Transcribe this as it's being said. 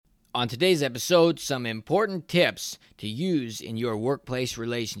On today's episode, some important tips to use in your workplace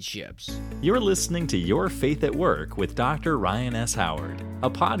relationships. You're listening to Your Faith at Work with Dr. Ryan S. Howard, a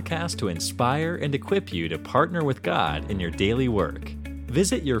podcast to inspire and equip you to partner with God in your daily work.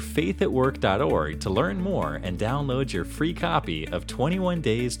 Visit yourfaithatwork.org to learn more and download your free copy of 21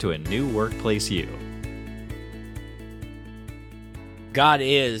 Days to a New Workplace You. God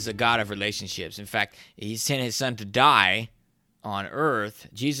is a God of relationships. In fact, He sent His Son to die on earth.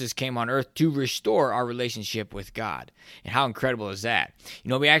 Jesus came on earth to restore our relationship with God. And how incredible is that? You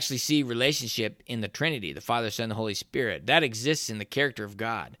know, we actually see relationship in the Trinity, the Father, Son, and the Holy Spirit. That exists in the character of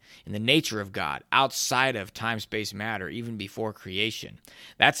God, in the nature of God, outside of time, space, matter, even before creation.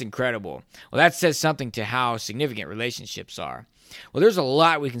 That's incredible. Well, that says something to how significant relationships are. Well, there's a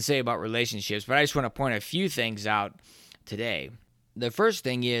lot we can say about relationships, but I just want to point a few things out today. The first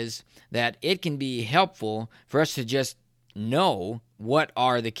thing is that it can be helpful for us to just know what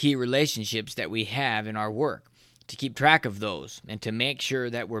are the key relationships that we have in our work, to keep track of those and to make sure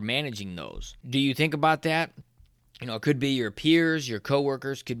that we're managing those. Do you think about that? You know, it could be your peers, your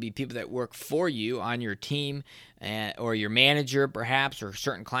coworkers, could be people that work for you on your team, or your manager perhaps, or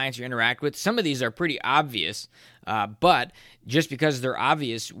certain clients you interact with. Some of these are pretty obvious, but just because they're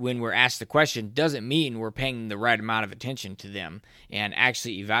obvious when we're asked the question doesn't mean we're paying the right amount of attention to them and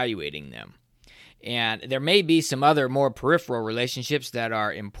actually evaluating them. And there may be some other more peripheral relationships that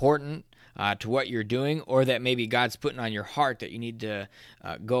are important to what you're doing, or that maybe God's putting on your heart that you need to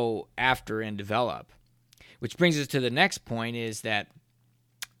go after and develop. Which brings us to the next point, is that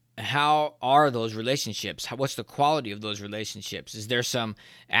how are those relationships? What's the quality of those relationships? Is there some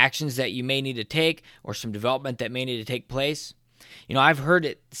actions that you may need to take, or some development that may need to take place? You know, I've heard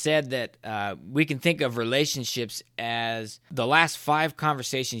it said that we can think of relationships as the last 5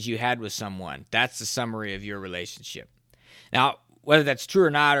 conversations you had with someone. That's the summary of your relationship. Now, whether that's true or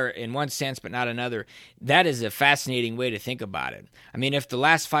not, or in one sense but not another, that is a fascinating way to think about it. I mean, if the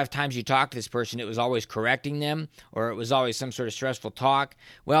last 5 times you talked to this person, it was always correcting them, or it was always some sort of stressful talk,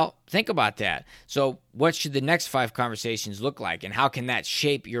 well, think about that. So what should the next 5 conversations look like, and how can that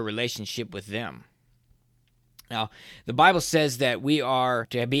shape your relationship with them? Now, the Bible says that we are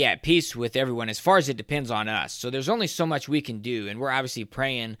to be at peace with everyone as far as it depends on us. So there's only so much we can do, and we're obviously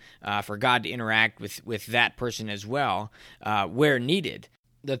praying for God to interact with that person as well where needed.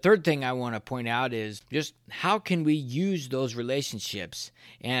 The third thing I want to point out is just how can we use those relationships?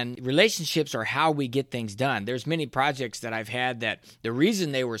 And relationships are how we get things done. There's many projects that I've had that the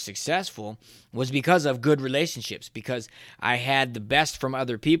reason they were successful was because of good relationships, because I had the best from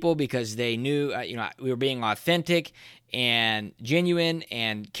other people, because they knew we were being authentic and genuine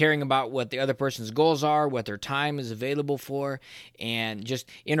and caring about what the other person's goals are, what their time is available for, and just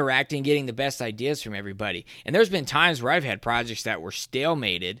interacting, getting the best ideas from everybody. And there's been times where I've had projects that were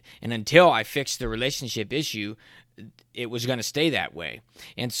stalemated, and until I fixed the relationship issue, it was going to stay that way.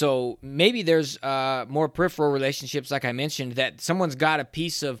 And so maybe there's more peripheral relationships, like I mentioned, that someone's got a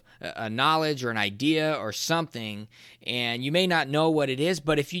piece of a knowledge or an idea or something, and you may not know what it is,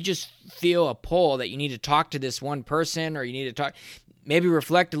 but if you just feel a pull that you need to talk to this one person, or you need to talk, maybe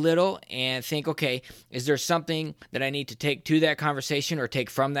reflect a little and think, okay, is there something that I need to take to that conversation or take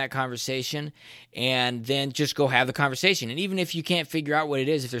from that conversation? And then just go have the conversation. And even if you can't figure out what it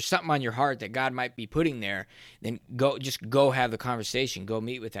is, if there's something on your heart that God might be putting there, then go have the conversation. Go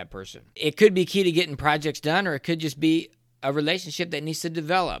meet with that person. It could be key to getting projects done, or it could just be a relationship that needs to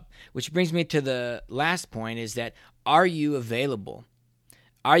develop. Which brings me to the last point, is that, are you available?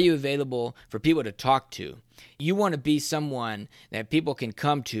 Are you available for people to talk to? You want to be someone that people can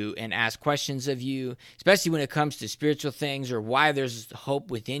come to and ask questions of you, especially when it comes to spiritual things or why there's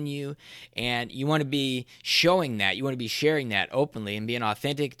hope within you. And you want to be showing that. You want to be sharing that openly and being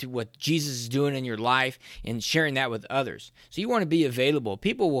authentic to what Jesus is doing in your life and sharing that with others. So you want to be available.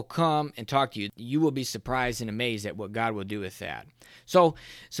 People will come and talk to you. You will be surprised and amazed at what God will do with that. So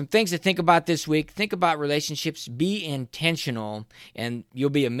some things to think about this week. Think about relationships. Be intentional, and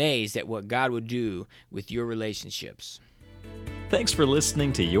you'll be amazed at what God will do with your relationships. Thanks for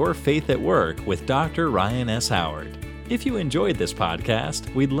listening to Your Faith at Work with Dr. Ryan S. Howard. If you enjoyed this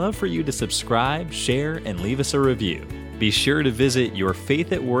podcast, we'd love for you to subscribe, share, and leave us a review. Be sure to visit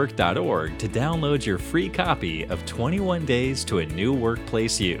yourfaithatwork.org to download your free copy of 21 Days to a New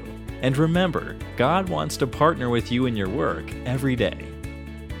Workplace You. And remember, God wants to partner with you in your work every day.